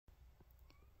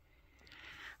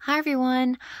Hi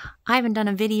everyone, I haven't done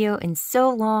a video in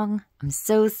so long. I'm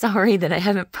so sorry that I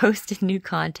haven't posted new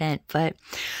content, but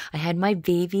I had my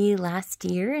baby last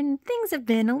year and things have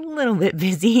been a little bit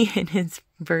busy in his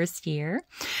first year.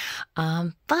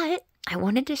 But I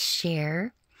wanted to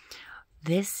share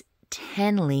this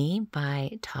Tenleigh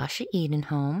by Tasha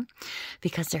Edenholm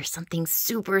because there's something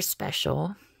super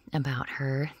special about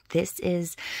her. This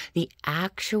is the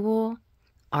actual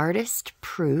artist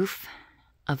proof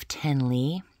of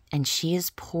Tenleigh, and she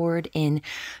is poured in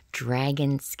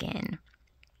Dragonskin.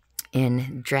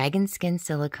 In Dragonskin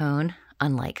silicone,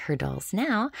 unlike her dolls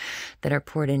now that are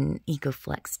poured in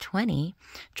EcoFlex 20,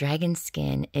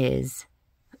 Dragonskin is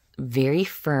very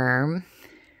firm.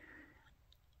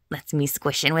 That's me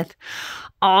squishing with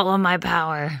all of my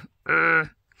power. And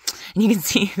you can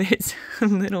see there's a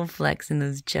little flex in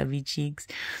those chubby cheeks,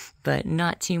 but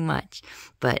not too much.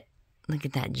 But look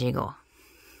at that jiggle.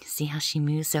 See how she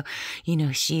moves? So, you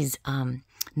know, she's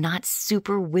not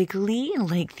super wiggly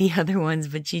like the other ones,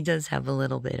 but she does have a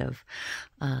little bit of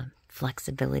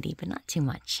flexibility, but not too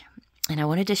much. And I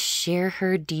wanted to share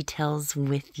her details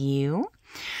with you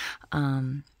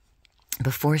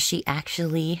before she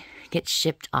actually gets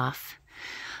shipped off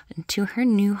to her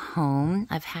new home.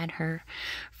 I've had her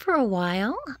for a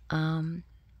while,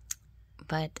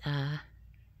 but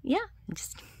yeah,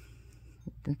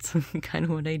 that's kind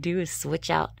of what I do, is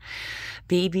switch out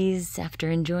babies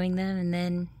after enjoying them. And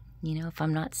then, you know, if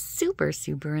I'm not super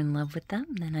in love with them,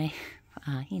 then I,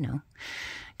 you know,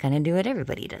 kind of do what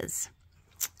everybody does.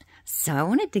 So I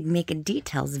wanted to make a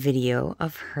details video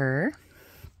of her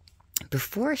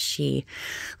before she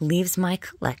leaves my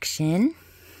collection.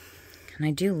 And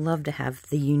I do love to have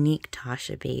the unique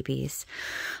Tasha babies.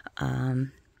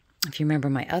 If you remember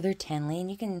my other Tenleigh,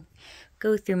 and you can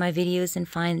go through my videos and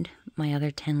find my other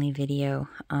Tenleigh video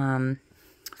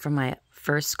from my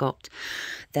first sculpt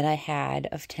that I had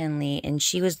of Tenleigh, and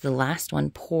she was the last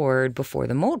one poured before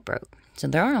the mold broke. So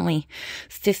there are only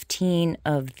 15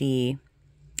 of the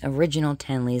original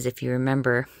Tenleighs. If you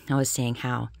remember, I was saying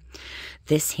how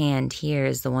this hand here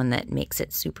is the one that makes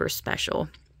it super special,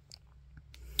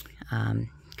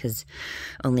 because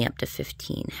only up to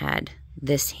 15 had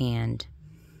this hand.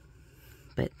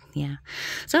 But yeah,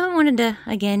 so I wanted to,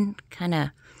 again, kind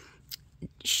of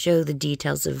show the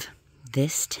details of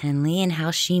this Tenleigh and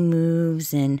how she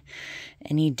moves and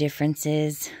any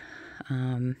differences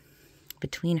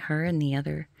between her and the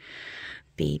other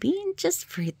baby. And just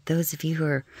for those of you who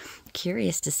are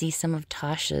curious to see some of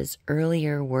Tasha's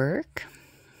earlier work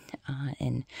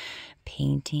in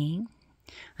painting.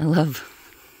 I love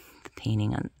the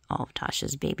painting on all of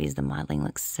Tasha's babies. The modeling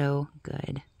looks so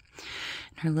good.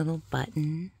 Her little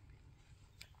button.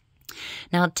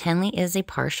 Now, Tenleigh is a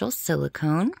partial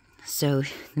silicone, so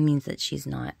it means that she's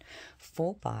not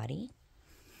full body.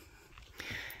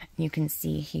 You can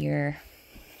see here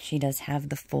she does have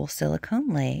the full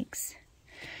silicone legs.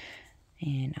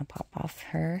 And I'll pop off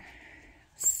her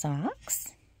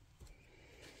socks.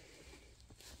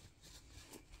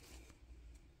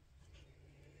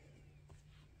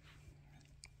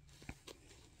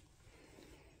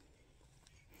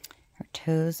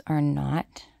 Toes are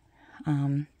not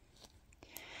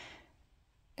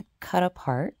cut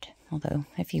apart, although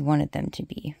if you wanted them to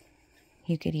be,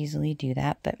 you could easily do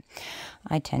that, but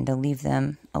I tend to leave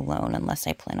them alone unless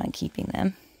I plan on keeping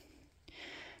them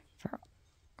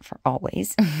for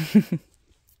always.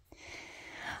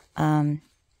 The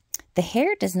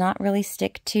hair does not really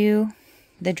stick to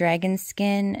the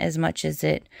Dragonskin as much as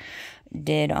it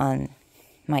did on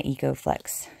my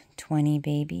EcoFlex 20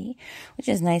 baby, which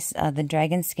is nice. The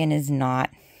Dragonskin is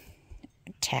not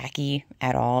tacky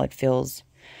at all. It feels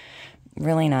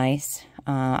really nice.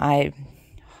 I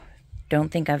don't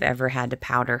think I've ever had to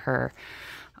powder her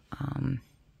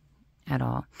at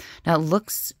all. Now it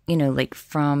looks, you know, like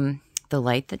from the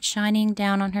light that's shining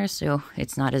down on her, so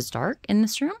it's not as dark in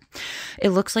this room. It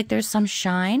looks like there's some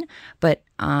shine, but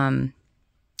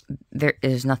there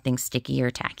is nothing sticky or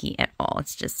tacky at all.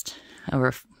 It's just,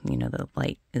 you know, the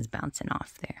light is bouncing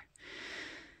off there.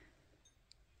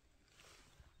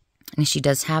 And she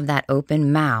does have that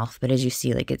open mouth, but as you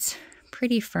see, like, it's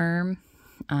pretty firm.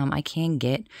 I can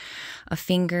get a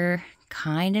finger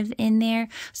kind of in there.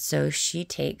 So she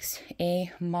takes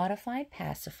a modified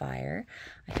pacifier.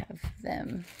 I have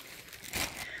them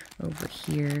over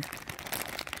here.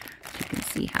 So you can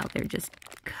see how they're just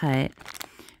cut.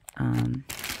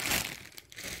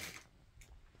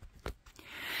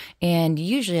 And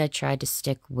usually I try to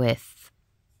stick with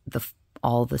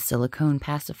all the silicone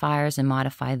pacifiers and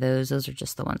modify those. Those are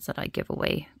just the ones that I give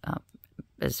away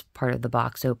as part of the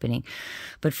box opening.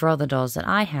 But for all the dolls that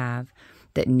I have,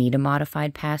 that need a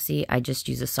modified passy, I just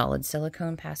use a solid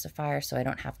silicone pacifier so I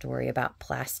don't have to worry about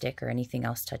plastic or anything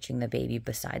else touching the baby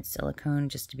besides silicone,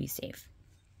 just to be safe.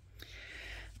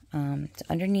 So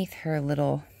underneath her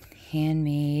little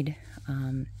handmade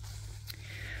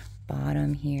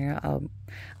bottom here,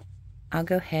 I'll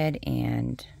go ahead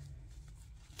and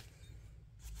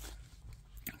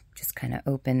just kind of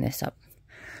open this up,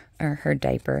 or her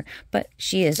diaper. But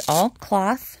she is all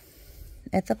cloth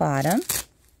at the bottom,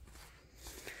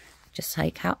 just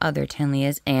like how other Tenleigh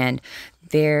is, and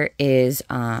there is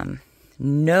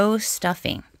no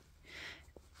stuffing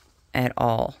at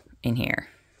all in here.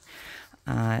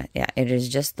 Yeah, it is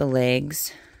just the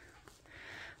legs.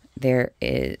 There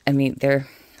is, I mean,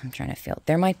 I'm trying to feel,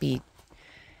 there might be,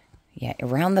 yeah,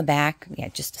 around the back, yeah,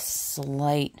 just a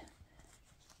slight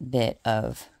bit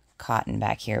of cotton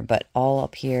back here, but all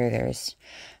up here, there's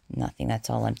nothing. That's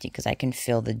all empty because I can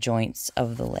feel the joints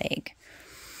of the leg.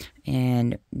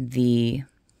 And the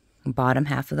bottom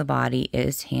half of the body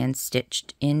is hand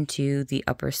stitched into the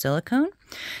upper silicone.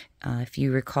 If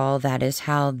you recall, that is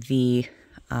how the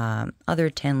other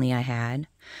Tenleigh I had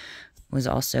was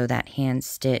also that hand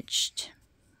stitched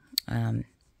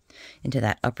into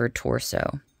that upper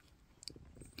torso.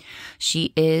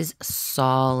 She is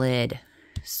solid,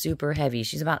 super heavy.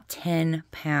 She's about 10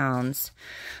 pounds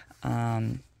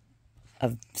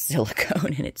of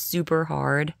silicone, and it's super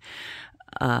hard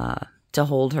to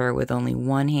hold her with only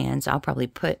one hand. So I'll probably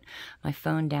put my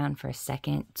phone down for a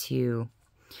second to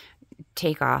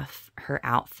take off her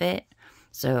outfit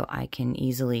so I can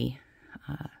easily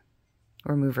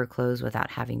remove her clothes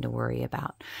without having to worry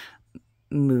about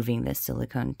moving the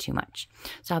silicone too much.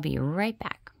 So I'll be right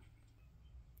back.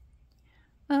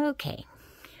 Okay,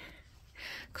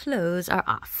 clothes are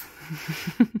off.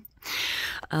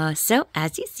 So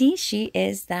as you see, she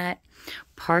is that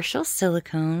partial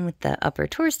silicone with the upper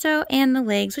torso and the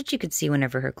legs, which you could see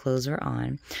whenever her clothes are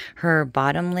on. Her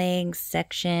bottom legs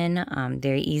section,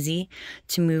 very easy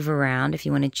to move around if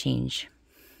you want to change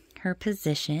her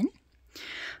position.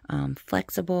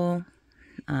 Flexible.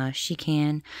 She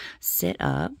can sit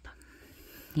up,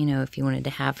 you know, if you wanted to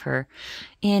have her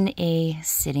in a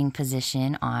sitting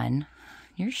position on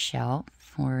your shelf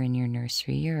or in your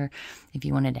nursery, or if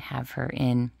you wanted to have her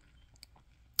in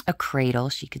a cradle,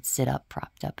 she could sit up,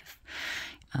 propped up if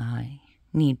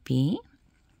need be.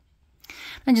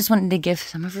 I just wanted to give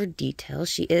some of her details.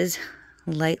 She is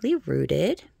lightly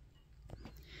rooted.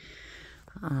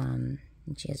 And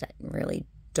she has that really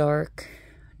dark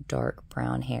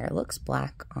brown hair. It looks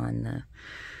black on the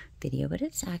video, but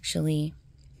it's actually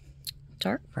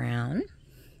dark brown.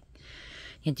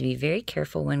 You have to be very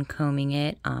careful when combing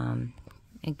it,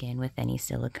 again, with any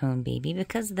silicone baby,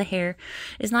 because the hair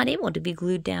is not able to be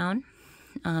glued down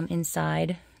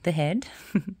inside the head,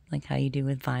 like how you do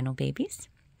with vinyl babies.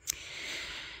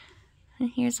 And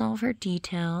here's all of her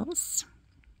details.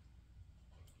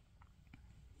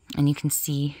 And you can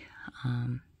see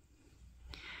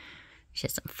she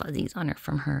has some fuzzies on her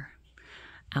from her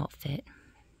outfit.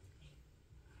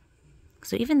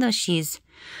 So even though she's,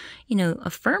 you know, a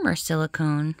firmer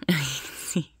silicone, you can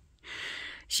see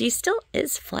she still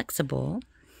is flexible.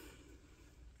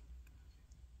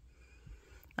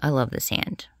 I love this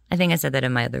hand. I think I said that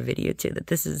in my other video too, that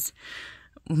this is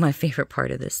my favorite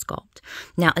part of this sculpt.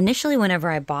 Now, initially, whenever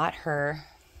I bought her,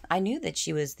 I knew that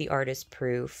she was the artist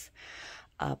proof,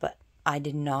 but I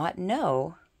did not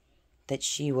know that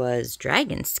she was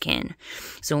Dragonskin.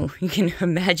 So you can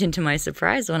imagine to my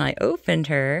surprise when I opened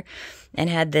her and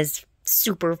had this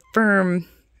super firm,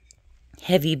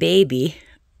 heavy baby.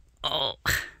 Oh,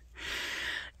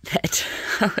 that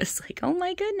I was like, oh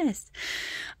my goodness.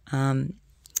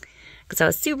 Because I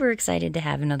was super excited to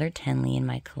have another Tenleigh in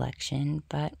my collection.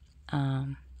 But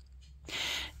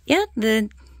yeah,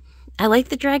 I like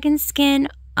the Dragonskin.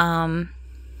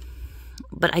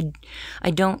 But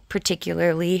I don't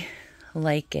particularly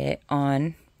like it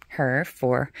on her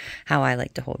for how I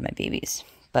like to hold my babies.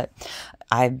 But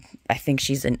I think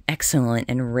she's an excellent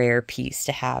and rare piece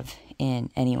to have in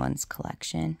anyone's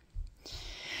collection.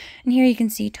 And here you can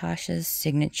see Tasha's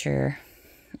signature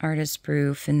artist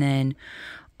proof, and then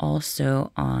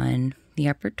also on the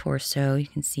upper torso you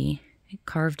can see it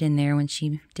carved in there when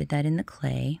she did that in the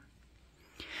clay.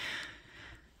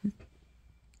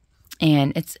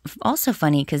 And it's also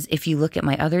funny because if you look at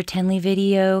my other Tenleigh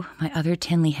video, my other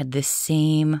Tenleigh had this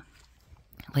same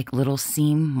like little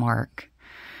seam mark,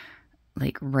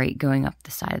 like right going up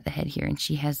the side of the head here, and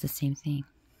she has the same thing.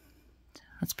 So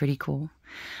that's pretty cool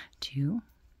too.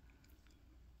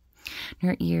 And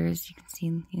her ears, you can see,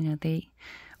 you know, they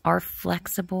are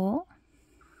flexible.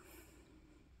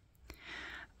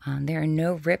 There are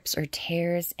no rips or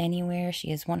tears anywhere.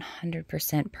 She is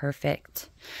 100% perfect,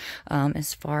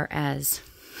 as far as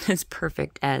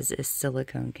perfect as a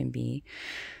silicone can be.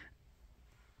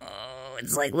 Oh,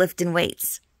 it's like lifting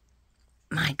weights.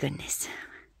 My goodness.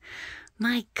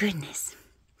 My goodness.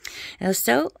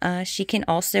 So, she can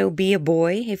also be a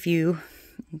boy if you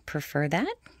prefer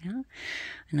that. Yeah.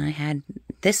 And I had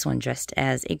this one dressed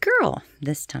as a girl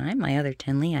this time. My other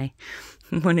Tenleigh, I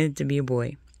wanted to be a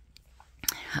boy.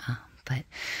 But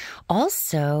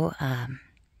also,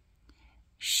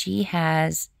 she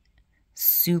has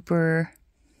super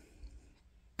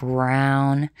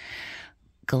brown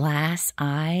glass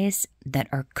eyes that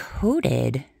are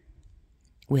coated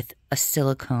with a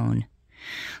silicone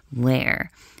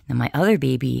layer. Now, my other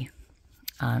baby,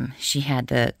 she had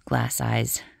the glass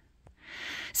eyes.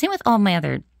 Same with all my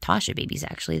other Tasha babies,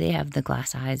 actually. They have the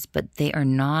glass eyes, but they are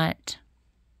not,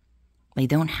 they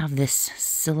don't have this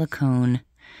silicone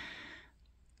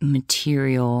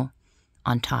material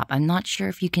on top. I'm not sure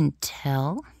if you can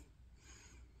tell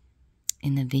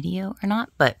in the video or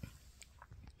not, but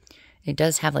it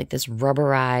does have like this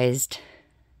rubberized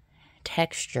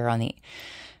texture on the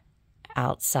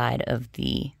outside of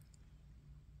the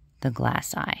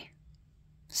glass eye.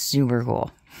 Super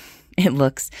cool.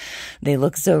 They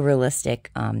look so realistic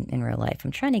in real life.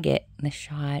 I'm trying to get the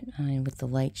shot with the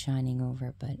light shining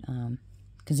over, but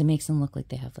because it makes them look like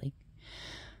they have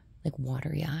like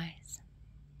watery eyes.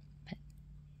 But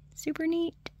super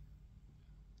neat.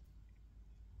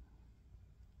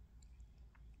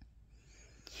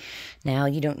 Now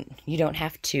you don't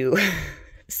have to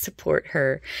support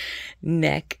her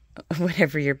neck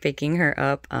whenever you're picking her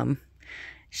up.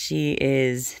 She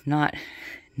is not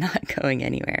going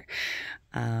anywhere.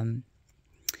 And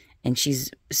she's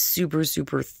super,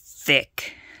 super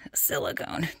thick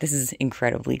silicone. This is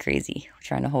incredibly crazy. I'm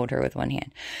trying to hold her with one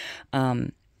hand.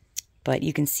 But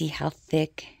you can see how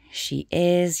thick she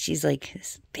is. She's like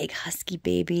this big husky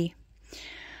baby.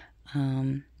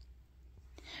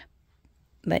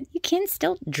 But you can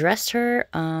still dress her.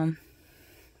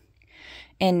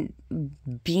 And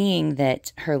being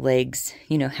that her legs,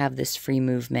 have this free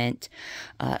movement,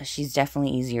 she's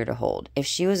definitely easier to hold. If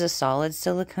she was a solid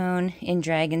silicone in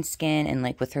Dragonskin and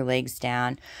like with her legs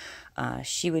down,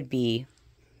 she would be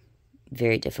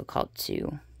very difficult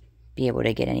to be able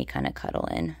to get any kind of cuddle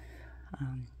in,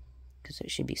 because it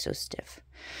should be so stiff.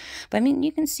 But I mean,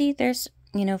 you can see there's,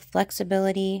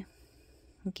 flexibility.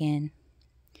 Again,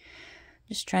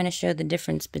 just trying to show the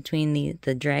difference between the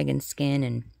Dragonskin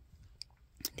and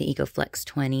the EcoFlex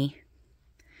 20.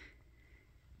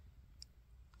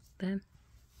 But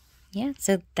yeah,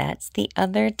 so that's the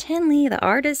other Tenleigh, the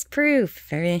artist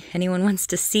proof. If anyone wants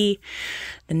to see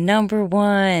the number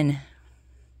one,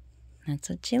 that's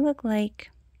what she looked like.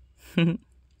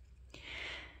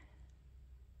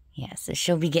 Yeah, so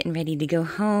she'll be getting ready to go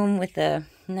home with a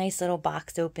nice little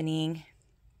box opening.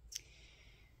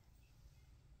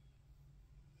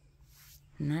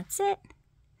 And that's it.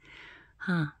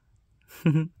 Huh.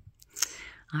 All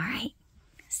right.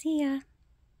 See ya.